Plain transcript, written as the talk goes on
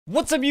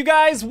What's up, you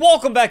guys?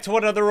 Welcome back to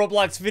another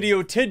Roblox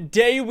video.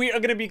 Today we are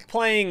going to be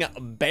playing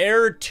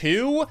Bear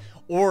 2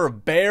 or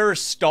Bear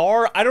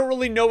Star. I don't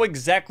really know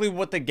exactly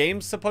what the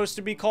game's supposed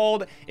to be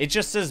called. It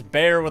just says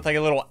Bear with like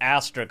a little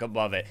asterisk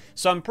above it.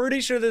 So I'm pretty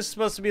sure this is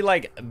supposed to be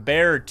like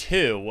Bear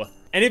 2.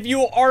 And if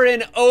you are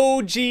an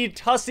OG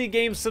Tussy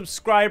game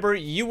subscriber,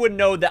 you would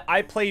know that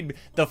I played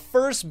the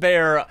first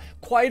Bear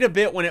quite a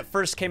bit when it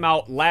first came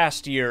out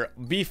last year,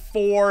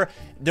 before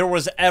there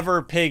was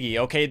ever Piggy,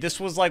 okay? This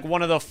was like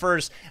one of the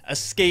first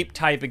escape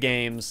type of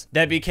games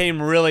that became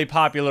really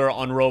popular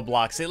on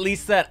Roblox, at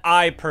least that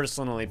I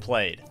personally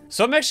played.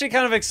 So I'm actually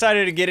kind of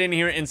excited to get in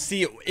here and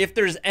see if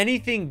there's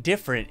anything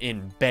different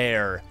in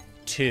Bear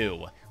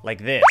 2.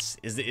 Like this.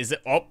 Is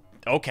it? Oh,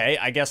 okay,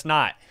 I guess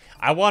not.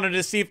 I wanted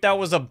to see if that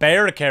was a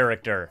bear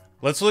character.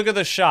 Let's look at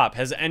the shop.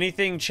 Has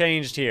anything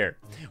changed here?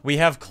 We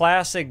have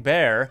classic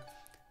bear,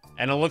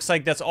 and it looks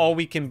like that's all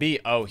we can be.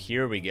 Oh,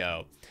 here we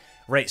go.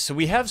 Right, so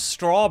we have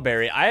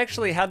strawberry. I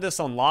actually had this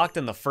unlocked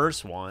in the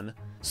first one.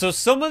 So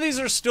some of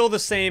these are still the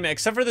same,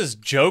 except for this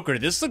Joker.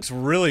 This looks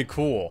really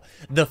cool.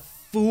 The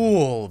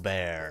fool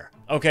bear.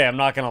 Okay, I'm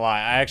not gonna lie.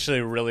 I actually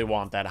really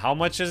want that. How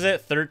much is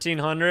it?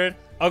 1,300?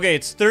 Okay,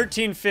 it's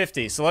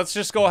 1,350. So let's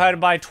just go ahead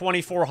and buy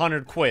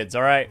 2,400 quids,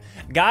 all right?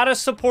 Gotta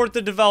support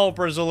the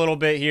developers a little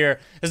bit here.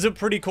 This is a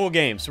pretty cool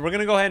game. So we're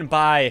gonna go ahead and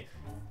buy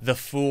the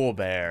fool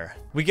bear.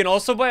 We can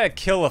also buy a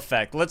kill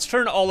effect. Let's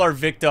turn all our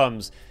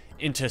victims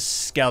into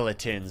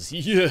skeletons.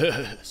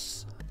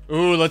 Yes.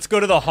 Ooh, let's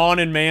go to the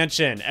Haunted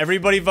Mansion.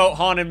 Everybody vote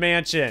Haunted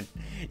Mansion.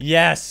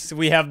 Yes,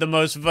 we have the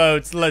most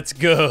votes. Let's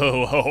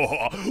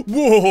go.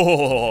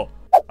 Whoa.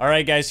 All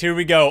right, guys, here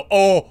we go.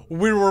 Oh,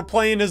 we were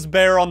playing as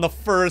Bear on the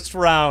first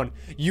round.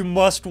 You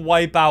must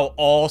wipe out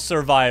all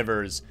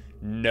survivors.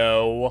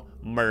 No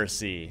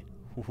mercy.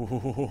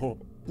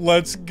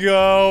 Let's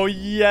go.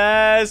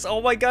 Yes.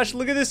 Oh my gosh,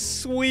 look at this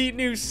sweet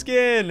new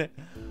skin.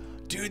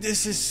 Dude,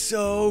 this is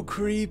so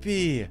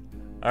creepy.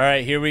 All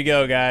right, here we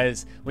go,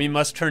 guys. We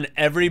must turn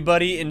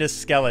everybody into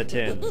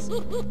skeletons.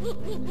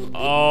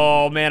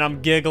 Oh, man,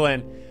 I'm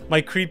giggling.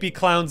 My creepy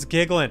clown's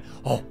giggling.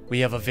 Oh, we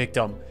have a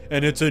victim,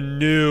 and it's a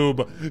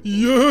noob.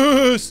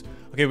 Yes!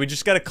 Okay, we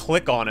just gotta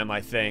click on him,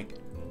 I think.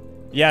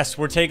 Yes,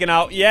 we're taking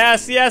out.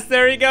 Yes, yes,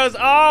 there he goes.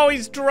 Oh,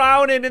 he's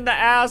drowning in the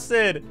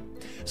acid.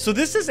 So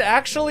this is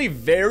actually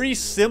very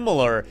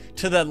similar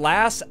to the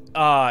last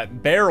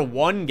Bear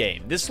 1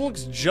 game. This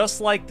looks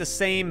just like the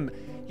same.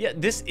 Yeah,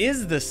 this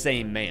is the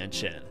same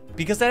mansion,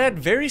 because that had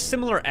very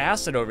similar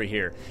acid over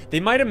here.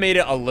 They might have made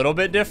it a little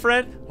bit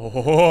different.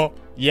 Oh,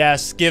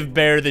 yes, give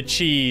Bear the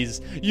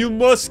cheese. You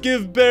must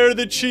give Bear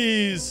the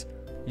cheese.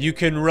 You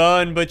can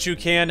run, but you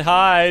can't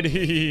hide.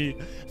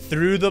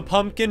 Through the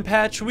pumpkin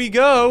patch we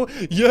go.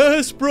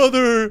 Yes,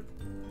 brother.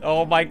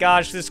 Oh my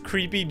gosh, this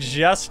creepy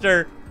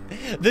jester.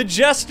 The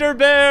jester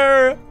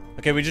bear.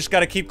 Okay, we just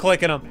gotta keep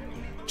clicking him.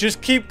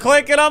 Just keep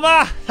clicking him.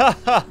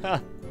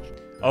 Ah!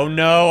 Oh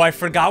no, I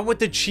forgot what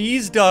the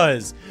cheese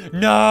does.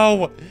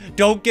 No,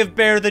 don't give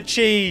Bear the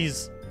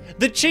cheese.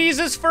 The cheese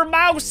is for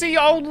Mousy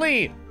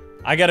only.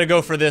 I gotta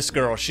go for this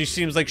girl. She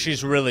seems like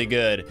she's really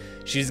good.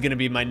 She's gonna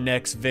be my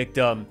next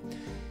victim.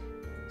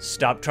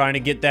 Stop trying to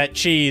get that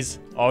cheese.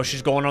 Oh,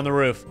 she's going on the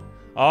roof.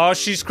 Oh,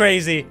 she's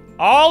crazy.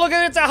 Oh, look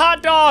at it, it's a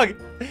hot dog.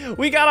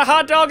 We got a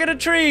hot dog in a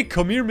tree.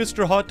 Come here,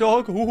 Mr. Hot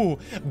Dog. Ooh,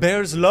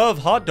 bears love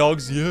hot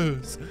dogs.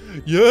 Yes,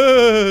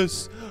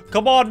 yes.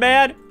 Come on,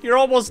 man, you're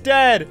almost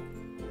dead.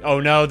 Oh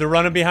no, they're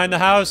running behind the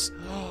house.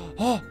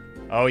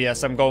 Oh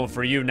yes, I'm going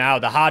for you now.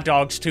 The hot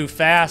dog's too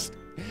fast.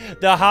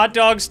 The hot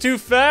dog's too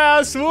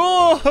fast. Ooh.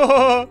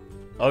 Oh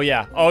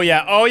yeah, oh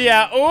yeah, oh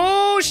yeah.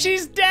 Oh,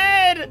 she's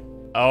dead.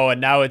 Oh,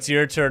 and now it's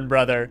your turn,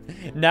 brother.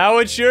 Now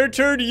it's your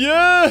turn.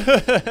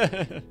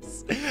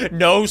 Yes.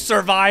 No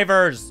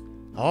survivors.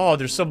 Oh,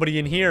 there's somebody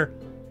in here.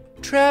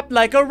 Trapped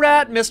like a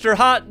rat, Mr.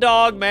 Hot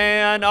Dog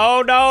Man.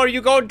 Oh no, are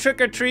you going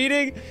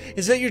trick-or-treating?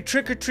 Is that your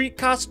trick-or-treat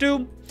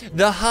costume?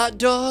 The hot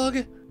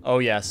dog? Oh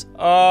yes.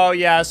 Oh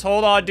yes.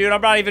 Hold on, dude.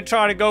 I'm not even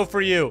trying to go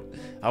for you.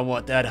 I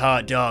want that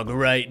hot dog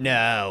right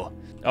now.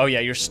 Oh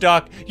yeah, you're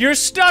stuck. You're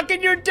stuck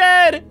and you're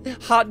dead.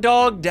 Hot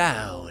dog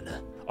down.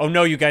 Oh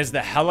no, you guys,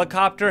 the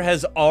helicopter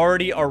has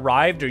already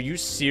arrived. Are you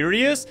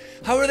serious?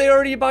 How are they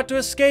already about to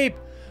escape?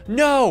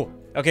 No.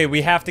 Okay,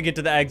 we have to get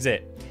to the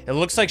exit. It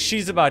looks like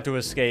she's about to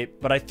escape,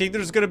 but I think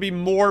there's gonna be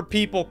more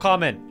people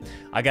coming.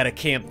 I gotta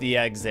camp the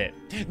exit.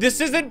 This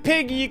isn't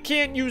Piggy. You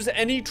can't use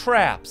any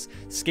traps.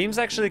 This game's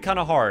actually kind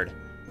of hard.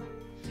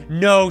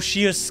 No,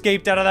 she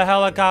escaped out of the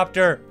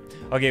helicopter.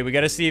 Okay, we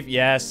gotta see if,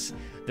 yes,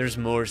 there's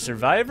more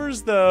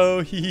survivors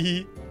though.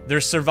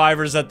 There's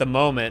survivors at the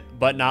moment,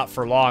 but not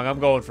for long. I'm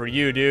going for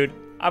you, dude.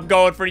 I'm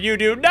going for you,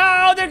 dude.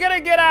 No, they're gonna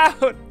get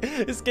out.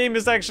 This game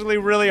is actually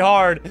really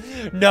hard.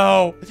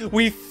 No,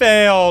 we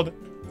failed.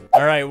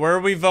 All right, where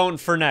are we voting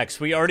for next?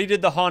 We already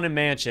did the Haunted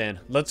Mansion.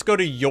 Let's go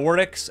to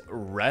Yorick's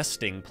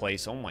resting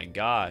place. Oh my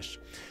gosh.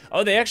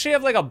 Oh, they actually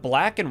have like a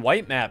black and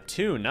white map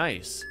too.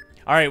 Nice.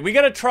 All right, we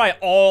gotta try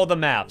all the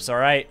maps, all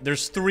right?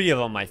 There's 3 of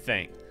them, I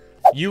think.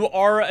 You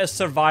are a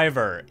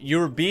survivor.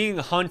 You're being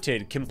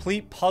hunted.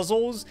 Complete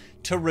puzzles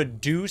to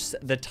reduce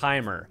the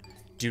timer.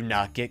 Do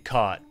not get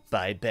caught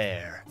by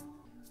Bear.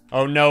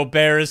 Oh no,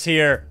 Bear is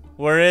here.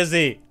 Where is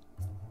he?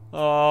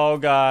 Oh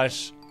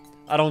gosh.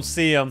 I don't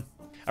see him.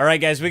 All right,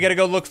 guys, we gotta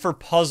go look for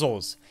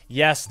puzzles.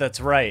 Yes,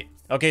 that's right.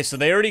 Okay, so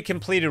they already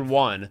completed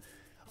one.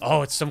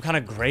 Oh, it's some kind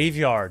of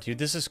graveyard. Dude,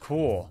 this is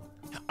cool.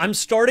 I'm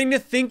starting to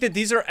think that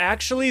these are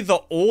actually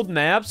the old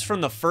maps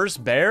from the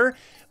first Bear,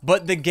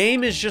 but the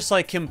game is just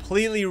like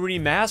completely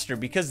remastered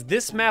because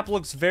this map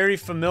looks very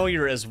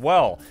familiar as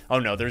well. Oh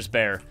no, there's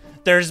Bear.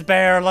 There's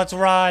Bear, let's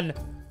run.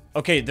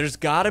 Okay, there's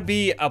gotta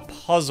be a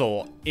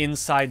puzzle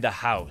inside the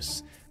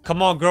house.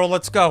 Come on, girl,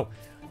 let's go.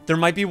 There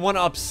might be one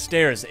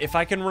upstairs. If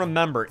I can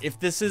remember, if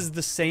this is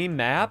the same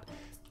map,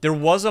 there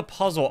was a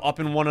puzzle up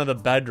in one of the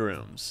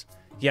bedrooms.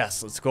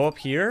 Yes, let's go up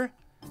here.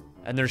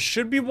 And there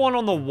should be one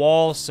on the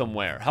wall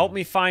somewhere. Help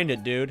me find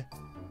it, dude.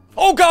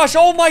 Oh gosh,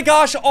 oh my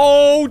gosh.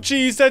 Oh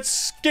geez, that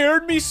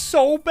scared me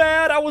so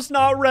bad. I was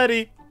not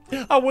ready.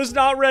 I was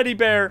not ready,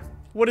 Bear.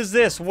 What is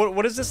this?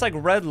 What is this like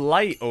red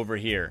light over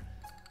here?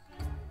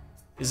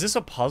 Is this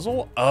a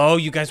puzzle? Oh,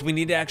 you guys, we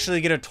need to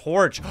actually get a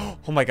torch.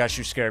 Oh my gosh,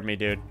 you scared me,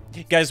 dude.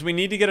 Guys, we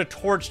need to get a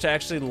torch to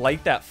actually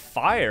light that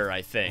fire,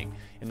 I think.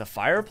 In the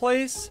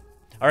fireplace?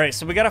 All right,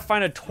 so we gotta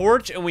find a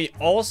torch, and we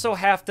also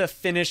have to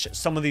finish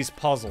some of these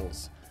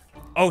puzzles.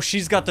 Oh,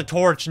 she's got the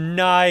torch.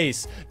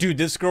 Nice. Dude,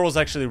 this girl is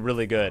actually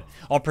really good.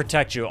 I'll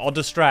protect you. I'll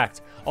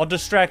distract. I'll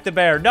distract the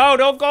Bear. No,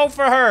 don't go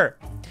for her.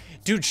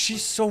 Dude,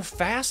 she's so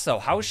fast, though.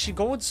 How is she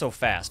going so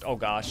fast? Oh,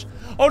 gosh.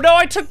 Oh, no,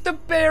 I took the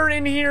Bear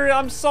in here.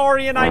 I'm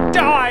sorry, and I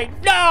died.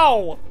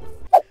 No!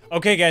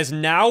 Okay, guys,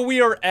 now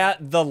we are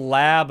at the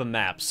lab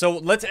map. So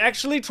let's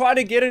actually try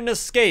to get an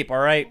escape, all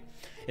right?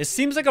 It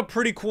seems like a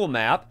pretty cool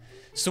map.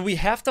 So we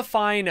have to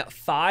find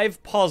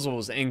 5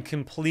 puzzles and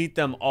complete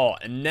them all.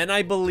 And then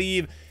I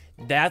believe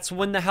that's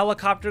when the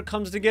helicopter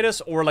comes to get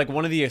us, or like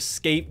one of the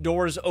escape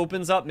doors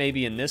opens up,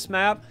 maybe in this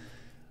map.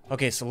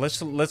 Okay, so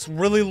let's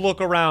really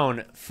look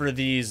around for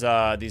these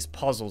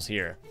puzzles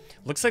here.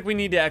 Looks like we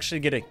need to actually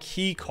get a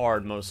key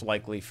card most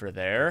likely for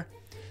there.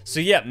 So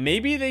yeah,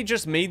 maybe they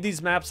just made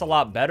these maps a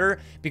lot better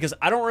because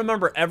I don't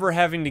remember ever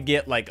having to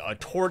get like a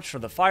torch for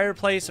the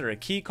fireplace or a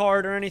key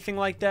card or anything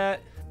like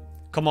that.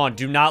 Come on,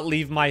 do not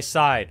leave my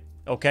side.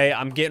 Okay,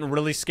 I'm getting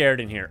really scared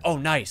in here. Oh,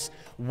 nice.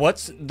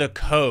 What's the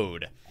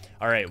code?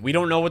 All right, we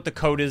don't know what the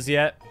code is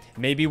yet.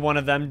 Maybe one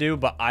of them do,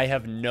 but I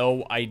have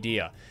no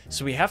idea.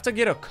 So we have to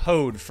get a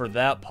code for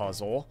that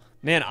puzzle.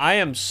 Man,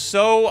 I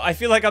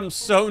feel like I'm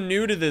so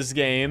new to this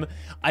game.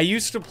 I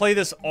used to play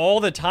this all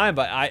the time,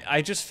 but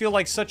I just feel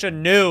like such a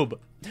noob.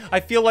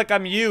 I feel like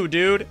I'm you,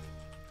 dude.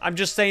 I'm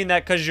just saying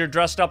that because you're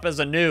dressed up as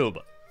a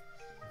noob.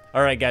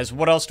 All right, guys,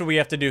 what else do we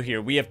have to do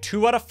here? We have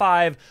 2 out of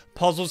 5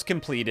 puzzles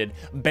completed.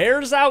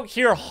 Bear's out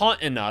here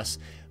hunting us,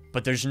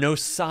 but there's no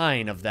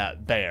sign of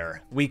that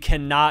Bear. We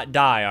cannot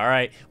die, all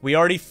right? We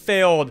already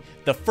failed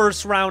the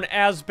first round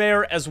as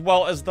Bear as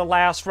well as the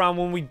last round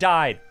when we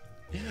died.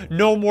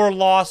 No more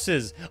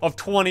losses of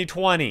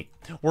 2020.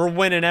 We're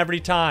winning every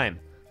time.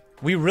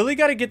 We really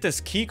got to get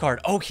this key card.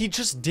 Oh, he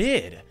just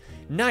did.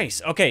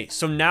 Nice. Okay,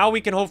 so now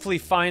we can hopefully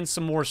find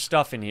some more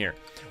stuff in here.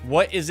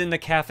 What is in the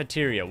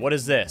cafeteria? What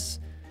is this?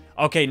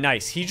 Okay,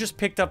 nice. He just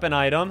picked up an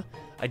item.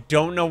 I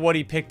don't know what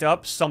he picked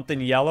up.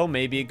 Something yellow.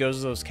 Maybe it goes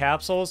to those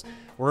capsules.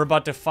 We're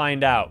about to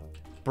find out.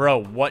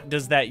 Bro, what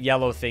does that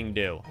yellow thing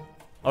do?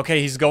 Okay,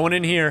 he's going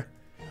in here.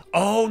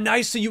 Oh,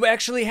 nice. So you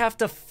actually have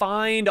to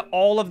find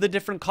all of the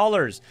different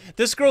colors.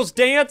 This girl's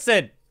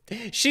dancing.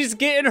 She's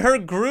getting her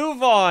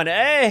groove on.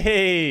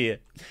 Hey.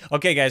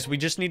 Okay, guys, we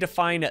just need to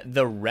find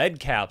the red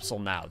capsule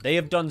now. They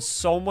have done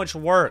so much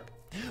work,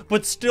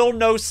 but still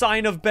no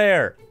sign of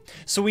Bear.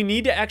 So we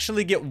need to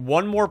actually get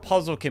one more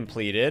puzzle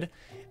completed.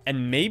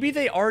 And maybe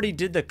they already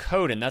did the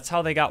code and that's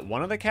how they got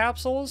one of the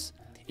capsules.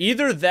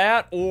 Either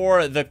that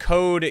or the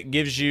code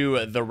gives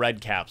you the red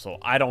capsule.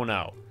 I don't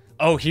know.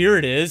 Oh, here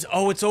it is.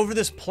 Oh, it's over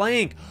this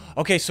plank.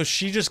 Okay, so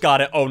she just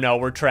got it. Oh, no,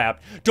 we're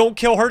trapped. Don't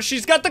kill her.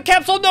 She's got the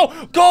capsule.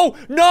 No, go.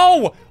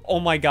 No. Oh,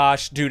 my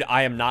gosh. Dude,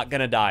 I am not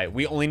going to die.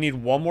 We only need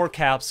one more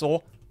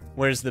capsule.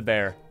 Where's the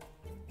Bear?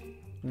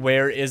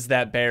 Where is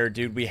that Bear,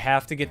 dude? We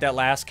have to get that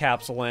last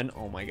capsule in.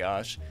 Oh, my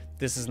gosh.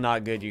 This is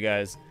not good, you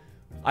guys.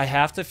 I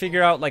have to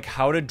figure out, like,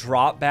 how to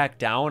drop back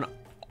down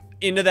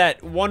into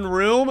that one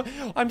room.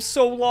 I'm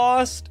so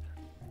lost.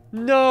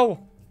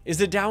 No.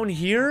 Is it down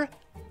here?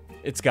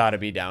 It's got to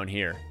be down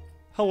here.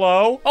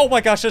 Hello? Oh my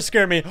gosh, that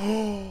scared me.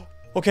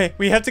 Okay,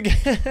 we have to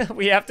get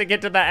we have to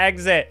get to the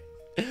exit.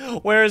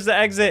 Where is the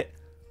exit?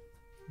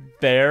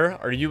 Bear,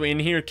 are you in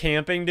here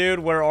camping, dude?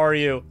 Where are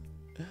you?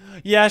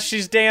 Yes,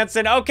 she's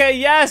dancing. Okay,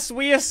 yes,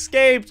 we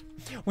escaped.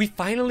 We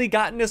finally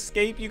got an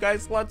escape, you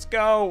guys. Let's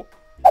go.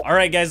 All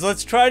right, guys,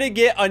 let's try to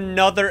get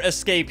another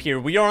escape here.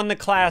 We are on the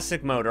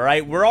classic mode, all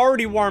right? We're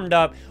already warmed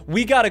up.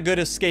 We got a good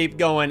escape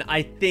going.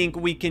 I think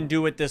we can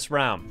do it this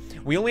round.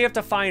 We only have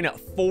to find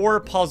 4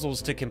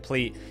 puzzles to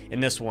complete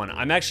in this one.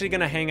 I'm actually going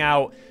to hang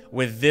out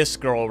with this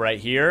girl right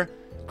here,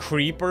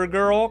 Creeper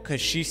Girl, because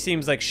she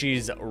seems like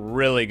she's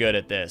really good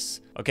at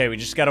this. Okay, we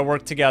just gotta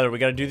work together. We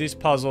gotta do these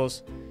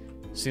puzzles.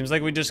 Seems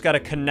like we just gotta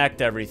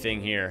connect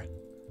everything here.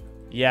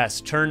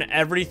 Yes, turn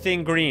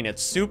everything green.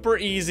 It's super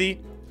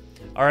easy.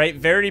 All right,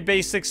 very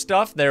basic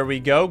stuff. There we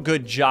go.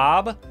 Good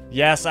job.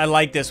 Yes, I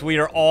like this. We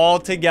are all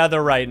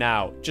together right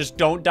now. Just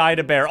don't die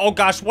to bear. Oh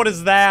gosh, what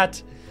is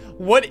that?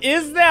 What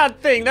is that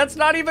thing? That's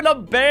not even a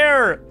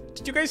bear.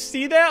 Did you guys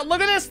see that?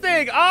 Look at this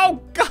thing.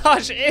 Oh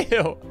gosh,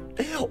 ew.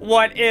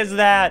 What is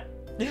that?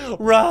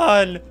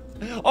 Run.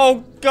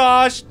 Oh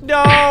gosh,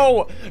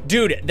 no.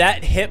 Dude,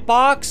 that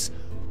hitbox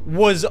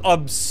was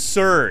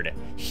absurd.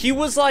 He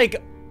was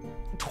like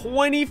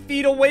 20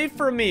 feet away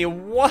from me.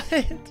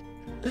 What?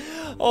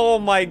 Oh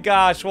my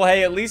gosh. Well,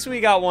 hey, at least we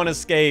got one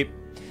escape.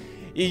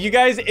 You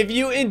guys, if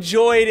you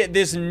enjoyed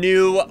this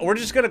new, we're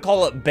just gonna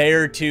call it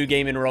Bear 2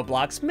 game in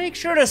Roblox, make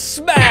sure to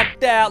smack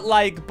that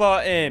like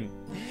button.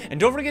 And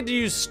don't forget to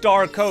use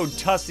star code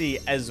Tussy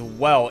as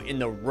well in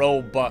the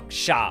Robux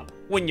shop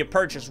when you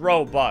purchase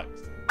Robux.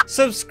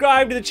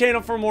 Subscribe to the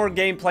channel for more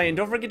gameplay, and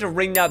don't forget to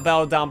ring that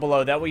bell down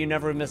below. That way you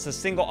never miss a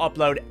single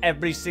upload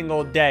every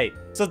single day.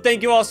 So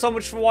thank you all so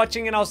much for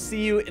watching, and I'll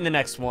see you in the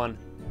next one.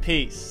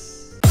 Peace.